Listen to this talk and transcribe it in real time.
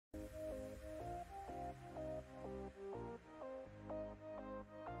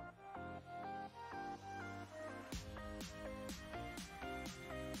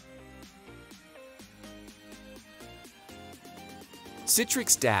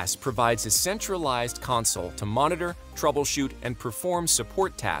Citrix DaaS provides a centralized console to monitor, troubleshoot, and perform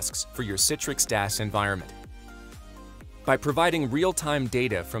support tasks for your Citrix DaaS environment. By providing real-time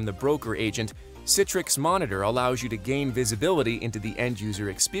data from the broker agent, Citrix Monitor allows you to gain visibility into the end-user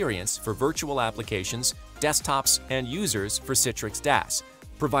experience for virtual applications, desktops, and users for Citrix DaaS,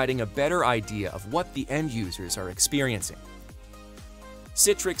 providing a better idea of what the end users are experiencing.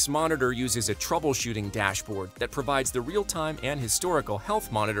 Citrix Monitor uses a troubleshooting dashboard that provides the real-time and historical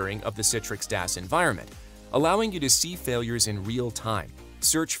health monitoring of the Citrix DaaS environment, allowing you to see failures in real time,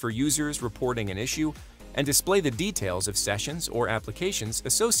 search for users reporting an issue, and display the details of sessions or applications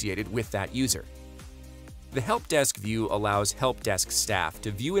associated with that user. The Help Desk view allows help desk staff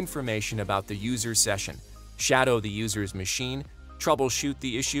to view information about the user session, shadow the user's machine, troubleshoot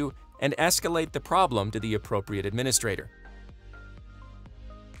the issue, and escalate the problem to the appropriate administrator.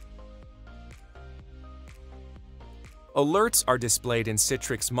 Alerts are displayed in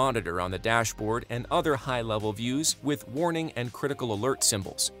Citrix Monitor on the dashboard and other high-level views with warning and critical alert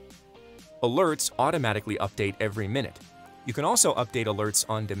symbols. Alerts automatically update every minute. You can also update alerts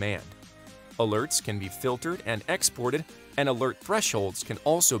on demand. Alerts can be filtered and exported, and alert thresholds can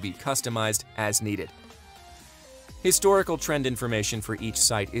also be customized as needed. Historical trend information for each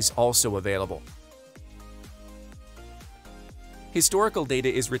site is also available. Historical data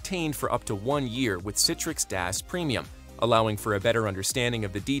is retained for up to 1 year with Citrix DaaS Premium, allowing for a better understanding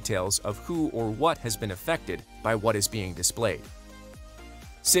of the details of who or what has been affected by what is being displayed.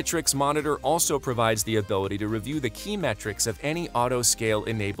 Citrix Monitor also provides the ability to review the key metrics of any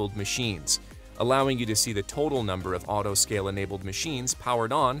auto-scale-enabled machines, allowing you to see the total number of auto-scale-enabled machines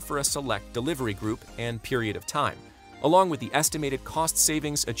powered on for a select delivery group and period of time, along with the estimated cost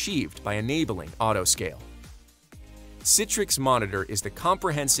savings achieved by enabling auto-scale. Citrix Monitor is the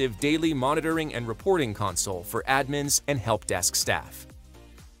comprehensive daily monitoring and reporting console for admins and help desk staff.